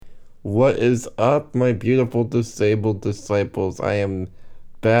What is up, my beautiful disabled disciples? I am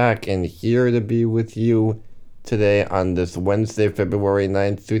back and here to be with you today on this Wednesday, February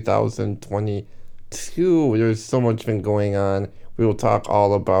 9th, 2022. There's so much been going on. We will talk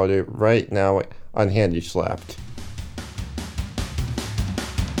all about it right now on Handy Slapped.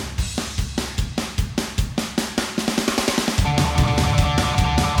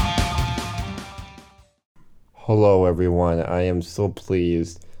 Hello, everyone. I am so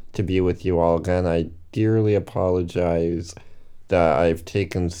pleased to be with you all again. I dearly apologize that I've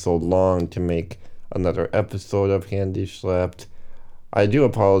taken so long to make another episode of Handy Slapped. I do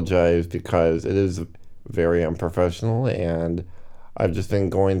apologize because it is very unprofessional and I've just been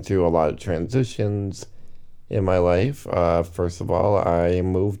going through a lot of transitions in my life. First of all, I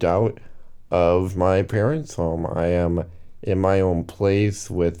moved out of my parents' home. I am in my own place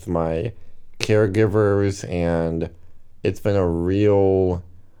with my caregivers, and it's been a real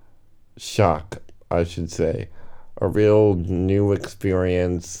shock, I should say. A real new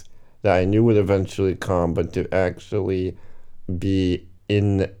experience that I knew would eventually come, but to actually be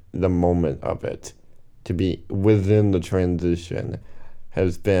in the moment of it, to be within the transition,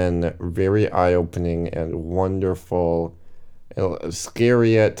 has been very eye-opening and wonderful.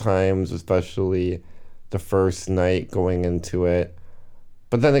 Scary at times, especially the first night going into it.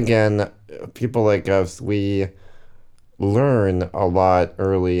 But then again, people like us, we learn a lot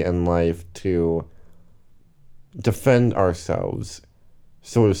early in life to defend ourselves,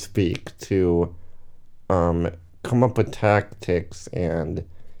 so to speak, to come up with tactics and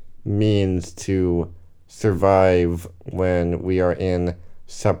means to survive when we are in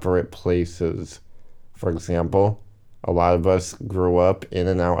separate places. For example, a lot of us grew up in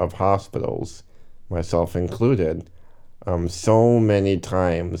and out of hospitals, myself included. So many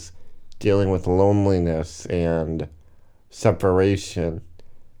times dealing with loneliness and separation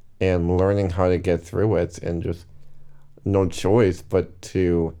and learning how to get through it, and just no choice but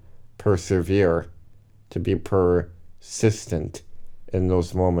to persevere, to be persistent in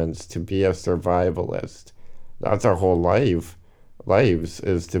those moments, to be a survivalist. That's our whole lives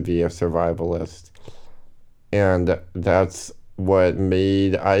is to be a survivalist. And that's what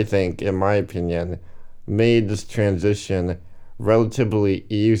made, I think, in my opinion, made this transition relatively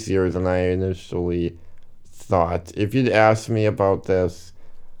easier than I initially thought. If you'd asked me about this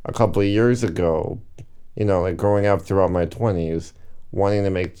a couple of years ago, like growing up throughout my 20s, wanting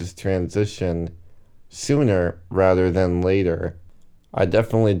to make this transition sooner rather than later, I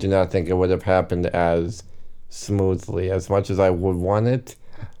definitely do not think it would have happened as smoothly as much as I would want it.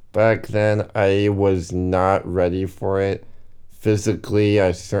 Back then, I was not ready for it. Physically,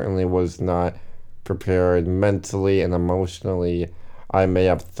 I certainly was not prepared. Mentally and emotionally, I may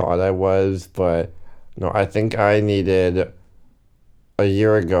have thought I was, but no, I think I needed a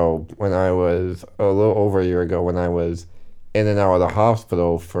year ago, when I was a little over a year ago, when I was in and out of the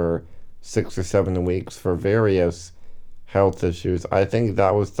hospital for 6 or 7 weeks for various health issues. I think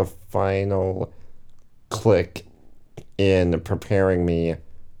that was the final click in preparing me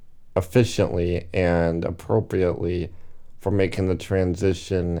efficiently and appropriately for making the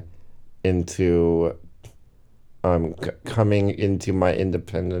transition into coming into my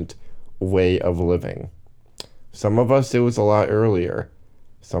independent way of living. Some of us, it was a lot earlier.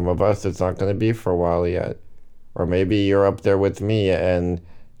 Some of us, it's not going to be for a while yet. Or maybe you're up there with me and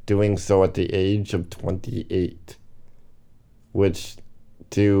doing so at the age of 28, which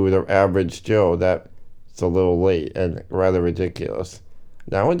to the average Joe, that's a little late and rather ridiculous.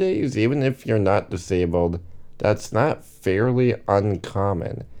 Nowadays, even if you're not disabled, that's not fairly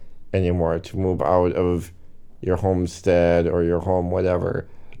uncommon anymore to move out of your homestead or your home, whatever,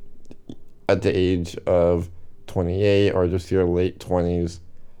 at the age of 28 or just your late 20s.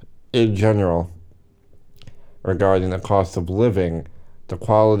 In general, regarding the cost of living, the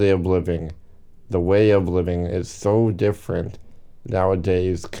quality of living, the way of living is so different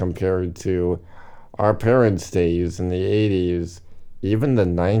nowadays compared to our parents' days in the 80s, even the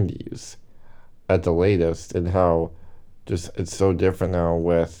 90s at the latest, and how just it's so different now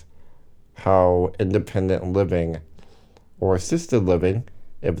with how independent living or assisted living,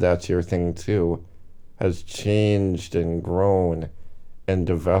 if that's your thing too, has changed and grown and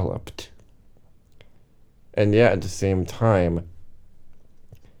developed. And yet at the same time,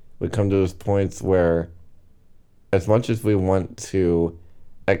 we come to those points where, as much as we want to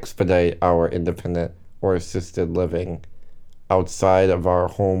expedite our independent or assisted living outside of our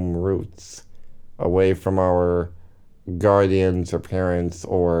home roots, away from our guardians or parents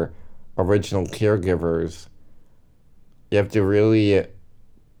or original caregivers, you have to really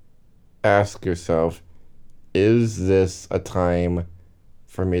ask yourself, is this a time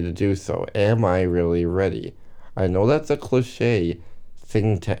for me to do so? Am I really ready? I know that's a cliche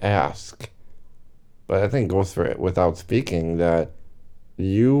thing to ask, but I think it goes for it without speaking that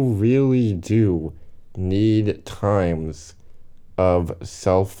you really do need times of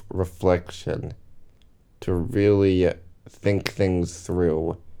self reflection to really think things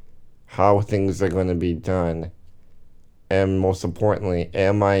through, how things are going to be done, and most importantly,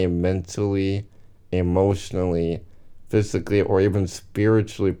 am I mentally, emotionally, physically, or even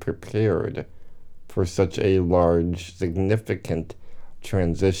spiritually prepared for such a large, significant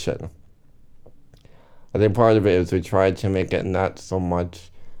transition? I think part of it is we try to make it not so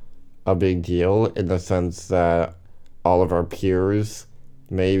much a big deal in the sense that all of our peers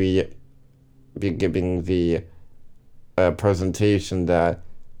maybe be giving the presentation that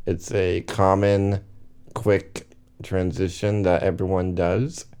it's a common, quick transition that everyone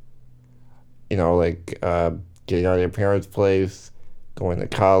does. Like getting out of your parents' place, going to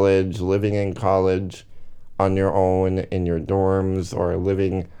college, living in college on your own in your dorms, or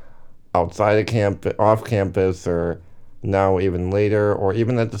living outside of off campus, or now even later, or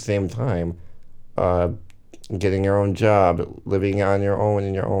even at the same time, uh, getting your own job, living on your own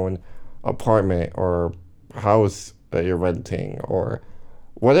in your own apartment or house that you're renting, or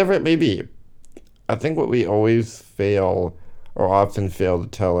whatever it may be. I think what we always fail or often fail to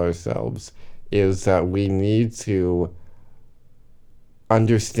tell ourselves is that we need to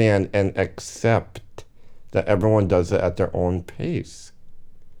understand and accept that everyone does it at their own pace.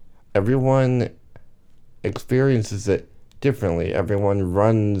 Everyone experiences it differently. Everyone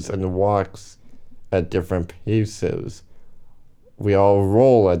runs and walks at different paces. We all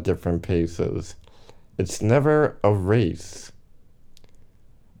roll at different paces. It's never a race.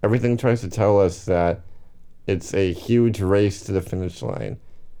 Everything tries to tell us that it's a huge race to the finish line.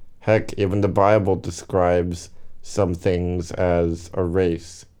 Heck, even the Bible describes some things as a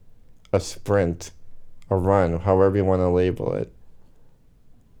race, a sprint, a run, however you want to label it.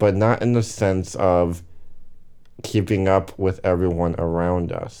 But not in the sense of keeping up with everyone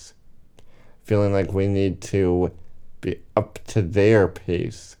around us. Feeling like we need to be up to their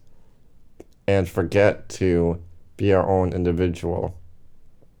pace and forget to be our own individual.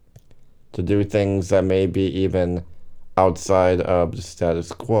 To do things that may be even outside of the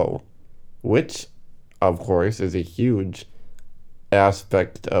status quo, which, of course, is a huge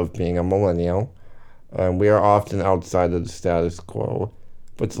aspect of being a millennial. We are often outside of the status quo,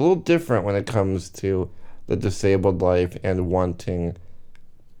 but it's a little different when it comes to the disabled life and wanting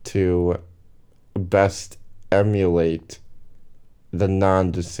to best emulate the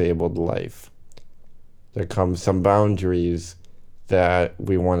non-disabled life. There comes some boundaries that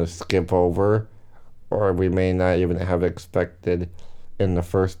we want to skip over, or we may not even have expected in the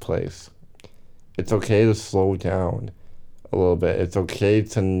first place. It's okay to slow down a little bit. It's okay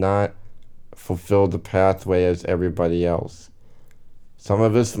to not fulfill the pathway as everybody else. Some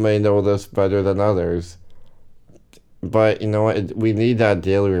of us may know this better than others, but you know what? We need that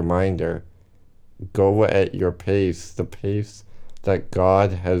daily reminder. Go at your pace, the pace that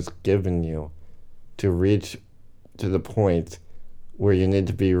God has given you to reach to the point where you need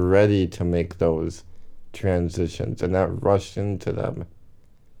to be ready to make those transitions and not rush into them,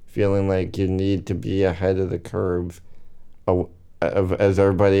 feeling like you need to be ahead of the curve as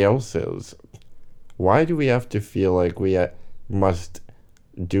everybody else is. Why do we have to feel like we must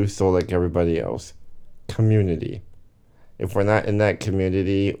do so like everybody else? Community. If we're not in that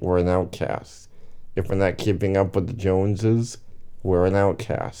community, we're an outcast. If we're not keeping up with the Joneses, we're an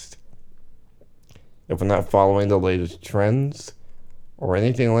outcast. If we're not following the latest trends or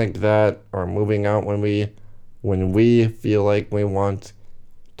anything like that, or moving out when we feel like we want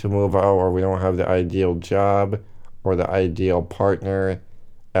to move out, or we don't have the ideal job or the ideal partner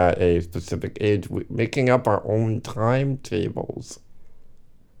at a specific age, making up our own timetables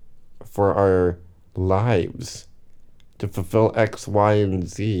for our lives to fulfill X, Y, and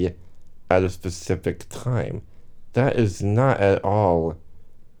Z at a specific time. That is not at all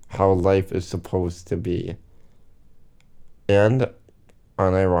how life is supposed to be. And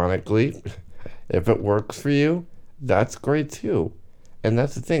unironically, if it works for you, that's great too. And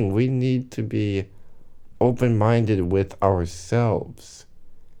that's the thing, we need to be open-minded with ourselves.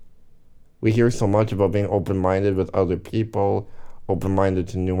 We hear so much about being open-minded with other people, open-minded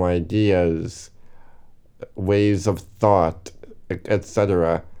to new ideas, ways of thought,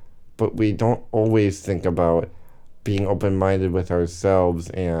 etc. But we don't always think about being open-minded with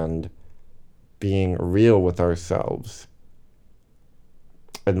ourselves and being real with ourselves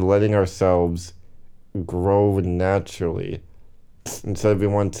and letting ourselves grow naturally. Instead, we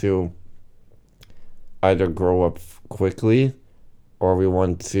want to either grow up quickly or we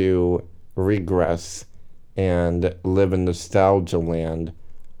want to regress and live in nostalgia land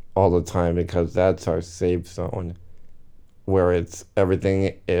all the time because that's our safe zone, where it's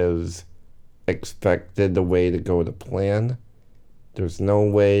everything is expected the way to go to plan. There's no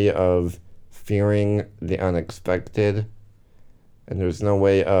way of fearing the unexpected, and there's no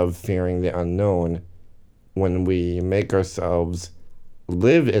way of fearing the unknown when we make ourselves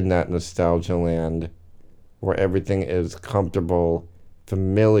live in that nostalgia land where everything is comfortable,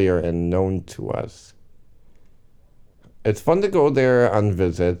 familiar, and known to us. It's fun to go there on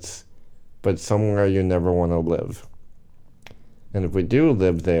visits, but somewhere you never want to live. And if we do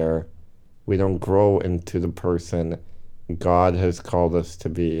live there, we don't grow into the person God has called us to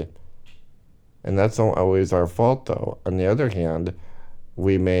be. And that's not always our fault, though. On the other hand,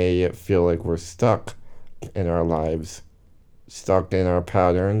 we may feel like we're stuck in our lives, stuck in our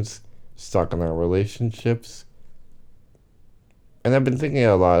patterns, stuck in our relationships. And I've been thinking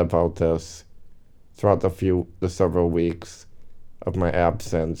a lot about this throughout the several weeks of my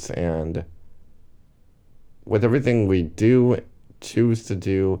absence, and with everything we do, choose to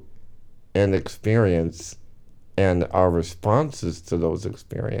do, and experience, and our responses to those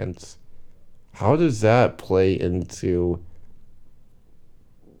experiences, how does that play into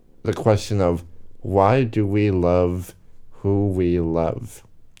the question of why do we love who we love?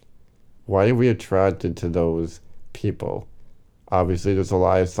 Why are we attracted to those people? Obviously, there's a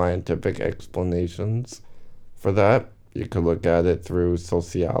lot of scientific explanations for that. You could look at it through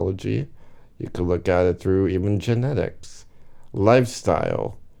sociology. You could look at it through even genetics,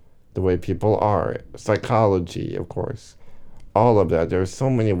 lifestyle, the way people are, psychology, of course. All of that. There are so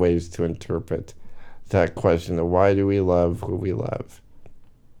many ways to interpret that question of why do we love who we love?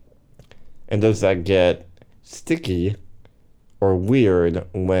 And does that get sticky or weird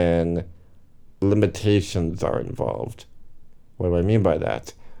when limitations are involved? What do I mean by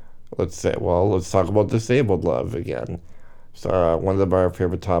that? Let's talk about disabled love again. So one of our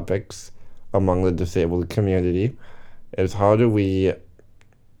favorite topics among the disabled community is how do we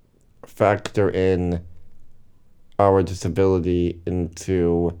factor in our disability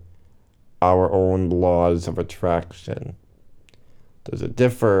into our own laws of attraction? Does it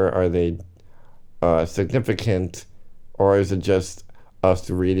differ? Are they significant? Or is it just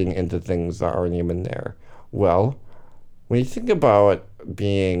us reading into things that aren't even there? Well, when you think about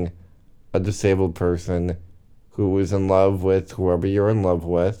being a disabled person who is in love with whoever you're in love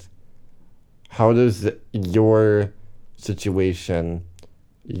with, how does your situation,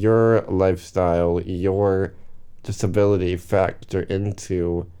 your lifestyle, your disability factor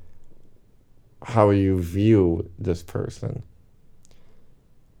into how you view this person?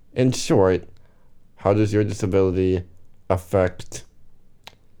 In short, how does your disability affect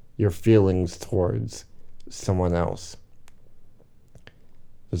your feelings towards someone else?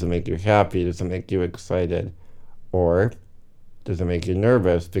 Does it make you happy? Does it make you excited? Or does it make you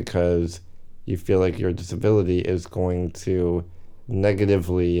nervous because you feel like your disability is going to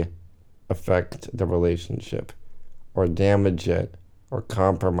negatively affect the relationship, or damage it, or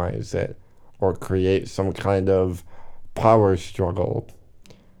compromise it, or create some kind of power struggle?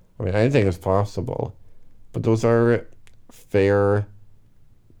 I mean, anything is possible, but those are fair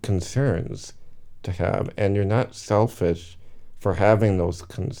concerns to have, and you're not selfish for having those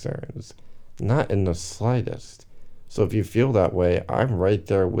concerns, not in the slightest. So if you feel that way, I'm right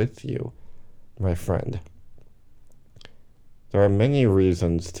there with you, my friend. There are many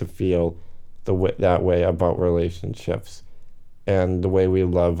reasons to feel that way about relationships and the way we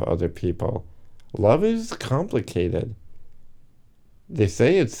love other people. Love is complicated. They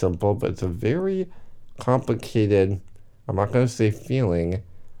say it's simple, but it's a very complicated, I'm not going to say feeling,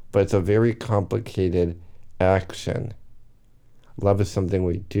 but it's a very complicated action. Love is something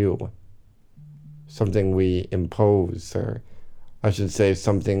we do, something we impose, or I should say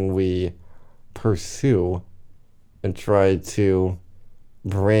something we pursue and try to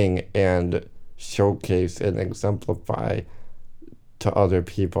bring and showcase and exemplify to other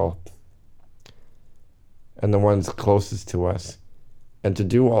people and the ones closest to us. And to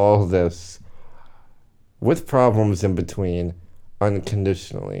do all this with problems in between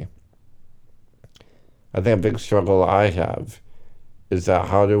unconditionally. I think a big struggle I have is that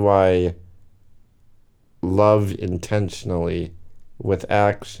how do I love intentionally with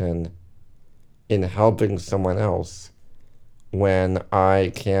action in helping someone else when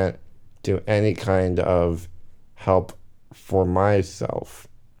I can't do any kind of help for myself?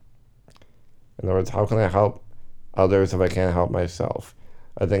 In other words, how can I help others if I can't help myself?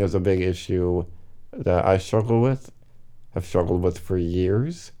 I think it's a big issue that I have struggled with for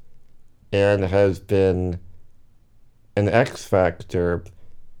years, and has been an X factor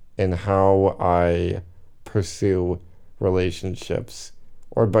in how I pursue relationships,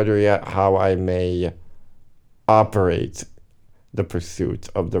 or better yet, how I may operate the pursuit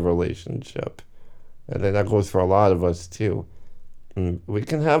of the relationship. And then that goes for a lot of us too. And we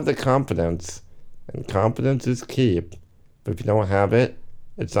can have the competence, and competence is key. But if you don't have it,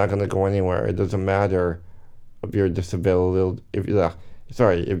 it's not going to go anywhere. It doesn't matter if you're disabled, if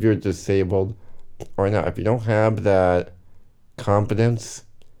you're disabled or not. If you don't have that competence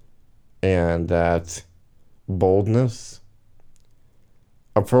and that boldness,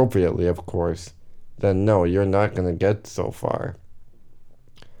 appropriately, of course, then no, you're not going to get so far.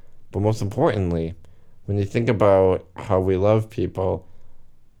 But most importantly, when you think about how we love people,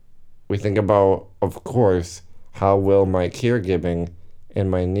 we think about, of course, how will my caregiving and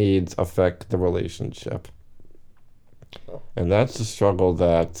my needs affect the relationship. And that's the struggle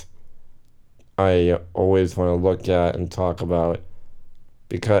that I always want to look at and talk about,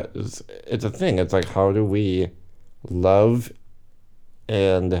 because it's a thing. It's like, how do we love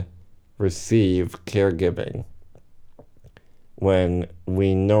and receive caregiving when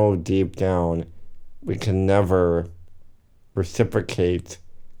we know deep down we can never reciprocate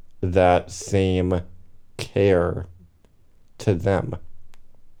that same care to them?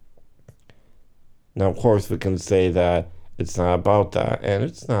 Now, of course, we can say that it's not about that, and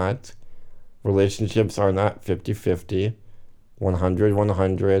it's not. Relationships are not 50-50,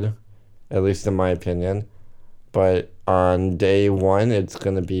 100-100, at least in my opinion. But on day one, it's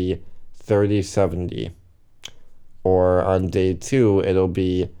going to be 30-70. Or on day two, it'll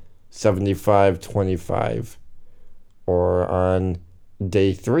be 75-25. Or on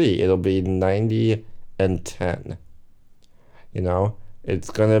day three, it'll be 90-10. You know, it's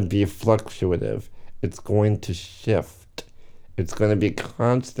going to be fluctuative. It's going to shift. It's going to be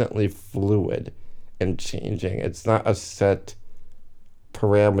constantly fluid and changing. It's not a set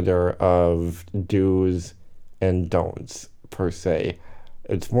parameter of do's and don'ts, per se.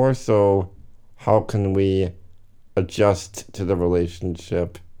 It's more so, how can we adjust to the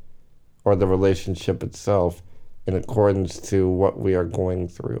relationship or the relationship itself in accordance to what we are going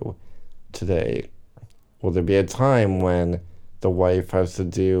through today? Will there be a time when the wife has to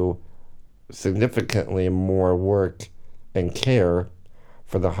do significantly more work and care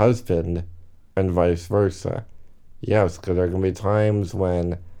for the husband, and vice versa? Yes, because there are going to be times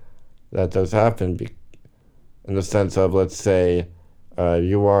when that does happen, in the sense of, let's say,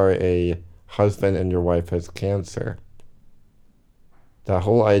 you are a husband and your wife has cancer. That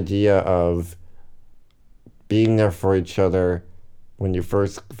whole idea of being there for each other when you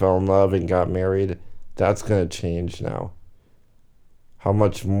first fell in love and got married, that's going to change now. How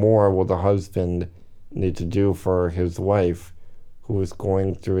much more will the husband need to do for his wife who is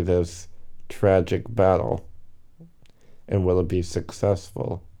going through this tragic battle? And will it be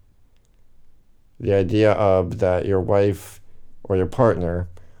successful? The idea of that your wife or your partner,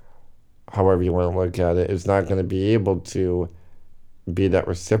 however you want to look at it, is not going to be able to be that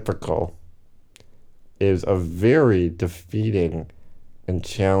reciprocal is a very defeating and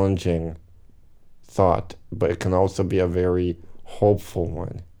challenging thought, but it can also be a very hopeful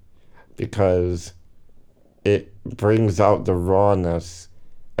one, because it brings out the rawness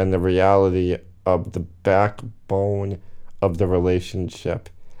and the reality of the backbone of the relationship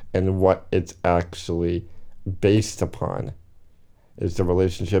and what it's actually based upon. Is the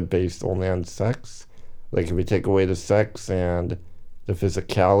relationship based only on sex? Like, if we take away the sex and the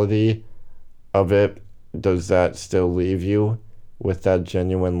physicality of it, does that still leave you with that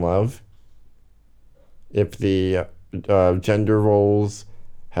genuine love? If the gender roles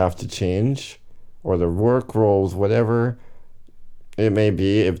have to change, or the work roles, whatever it may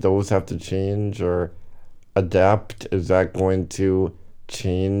be, if those have to change or adapt, is that going to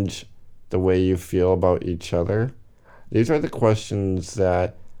change the way you feel about each other? These are the questions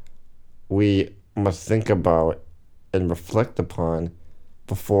that we must think about and reflect upon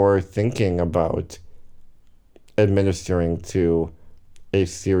before thinking about administering to a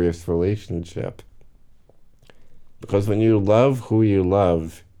serious relationship. Because when you love who you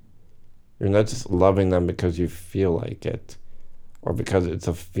love, you're not just loving them because you feel like it, or because it's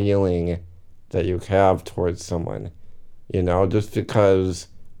a feeling that you have towards someone. You know, just because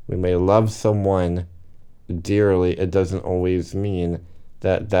we may love someone dearly, it doesn't always mean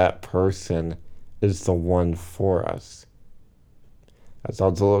that that person is the one for us. That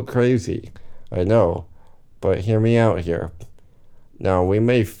sounds a little crazy, I know, but hear me out here. Now, we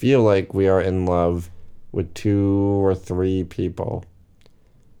may feel like we are in love with 2 or 3 people,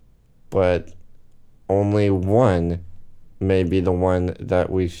 but only one may be the one that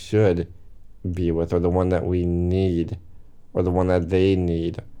we should be with, or the one that we need or the one that they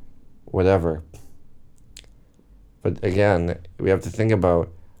need, whatever. But again, we have to think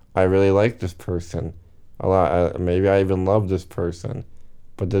about, I really like this person a lot. Maybe I even love this person.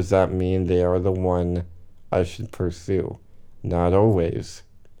 But does that mean they are the one I should pursue? Not always.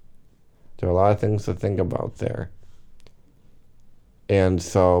 There are a lot of things to think about there. And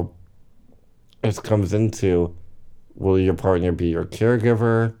so this comes into, will your partner be your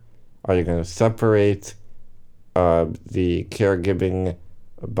caregiver? Are you going to separate the caregiving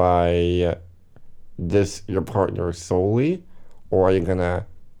by your partner solely? Or are you going to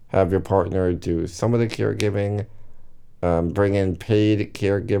have your partner do some of the caregiving, bring in paid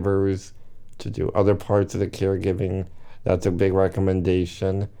caregivers to do other parts of the caregiving? That's a big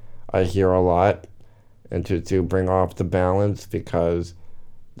recommendation I hear a lot, and to bring off the balance, because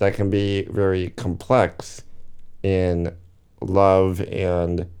that can be very complex in love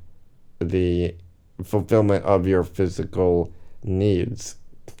and the fulfillment of your physical needs.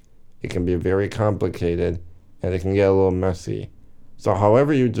 It can be very complicated and it can get a little messy. So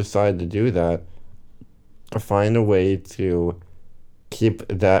however you decide to do that, find a way to keep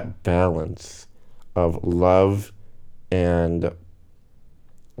that balance of love and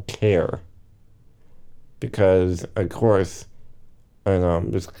care. Because, of course,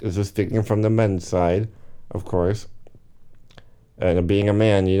 and this is speaking from the men's side, of course, and being a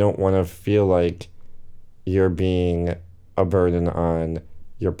man, you don't want to feel like you're being a burden on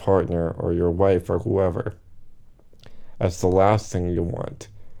your partner or your wife or whoever. That's the last thing you want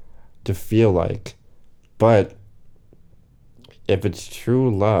to feel like. But if it's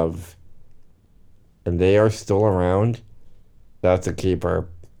true love and they are still around, that's a keeper.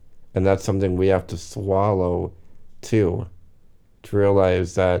 And that's something we have to swallow too. To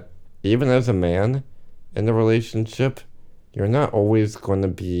realize that even as a man in the relationship, you're not always going to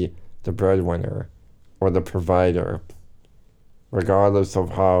be the breadwinner or the provider, regardless of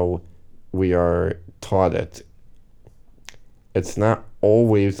how we are taught it. It's not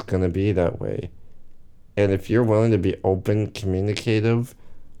always going to be that way. And if you're willing to be open, communicative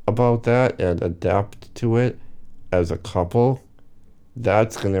about that and adapt to it as a couple,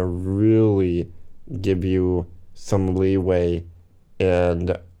 that's going to really give you some leeway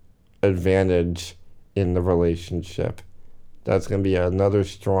and advantage in the relationship. That's going to be another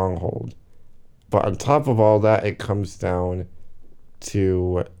stronghold. But on top of all that, it comes down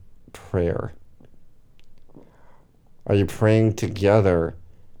to prayer. Are you praying together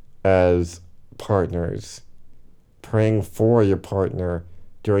as partners? Praying for your partner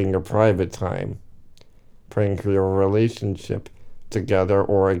during your private time? Praying for your relationship together,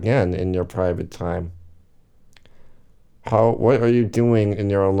 or again in your private time? What are you doing in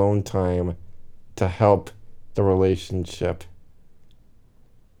your alone time to help the relationship?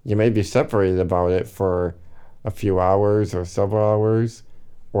 You may be separated about it for a few hours or several hours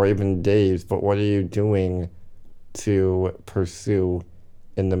or even days, but what are you doing to pursue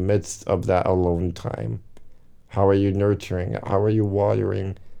in the midst of that alone time? How are you nurturing it? How are you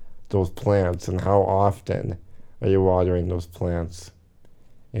watering those plants, and how often are you watering those plants?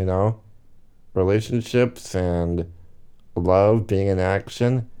 You know, relationships and love being in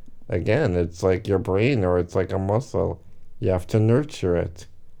action, again, it's like your brain, or it's like a muscle. You have to nurture it.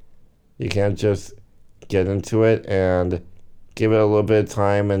 You can't just get into it and give it a little bit of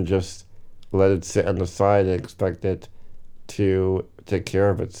time and just let it sit on the side and expect it to take care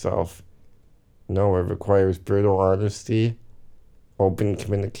of itself. No, it requires brutal honesty, open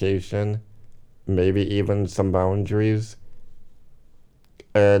communication, maybe even some boundaries,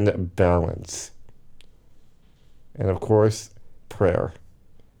 and balance. And of course, prayer.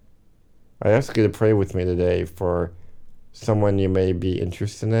 I ask you to pray with me today for someone you may be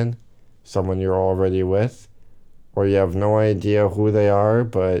interested in, someone you're already with, or you have no idea who they are,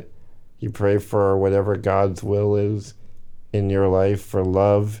 but you pray for whatever God's will is in your life, for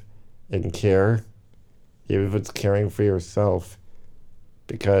love and care, even if it's caring for yourself,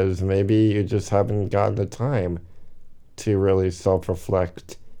 because maybe you just haven't gotten the time to really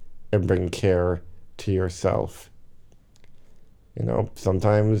self-reflect and bring care to yourself. You know,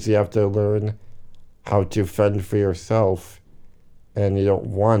 sometimes you have to learn how to fend for yourself, and you don't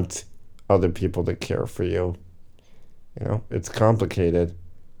want other people to care for you. You know, it's complicated,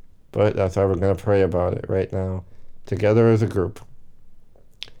 but that's why we're going to pray about it right now, together as a group.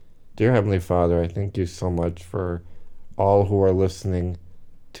 Dear Heavenly Father, I thank you so much for all who are listening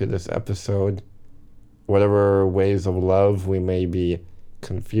to this episode. Whatever ways of love we may be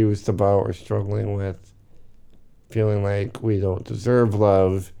confused about or struggling with, feeling like we don't deserve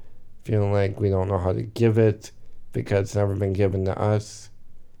love, feeling like we don't know how to give it because it's never been given to us,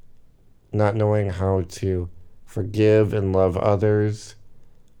 not knowing how to forgive and love others,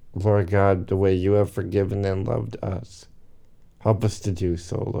 Lord God, the way you have forgiven and loved us. Help us to do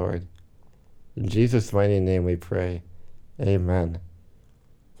so, Lord. In Jesus' mighty name we pray. Amen.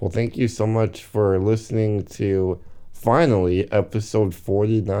 Well, thank you so much for listening to, finally, episode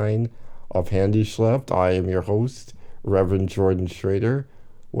 49 of Handy Schlepped. I am your host, Reverend Jordan Schrader.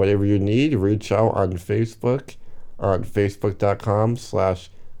 Whatever you need, reach out on Facebook, on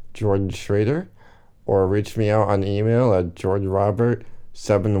facebook.com/Jordan Schrader, or reach me out on email at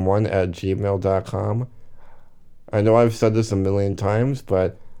jordanrobert71@gmail.com. I know I've said this a million times,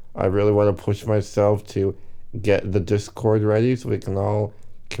 but I really want to push myself to get the Discord ready so we can all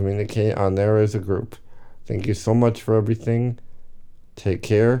communicate on there as a group. Thank you so much for everything. Take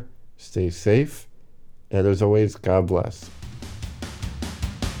care, stay safe, and as always, God bless.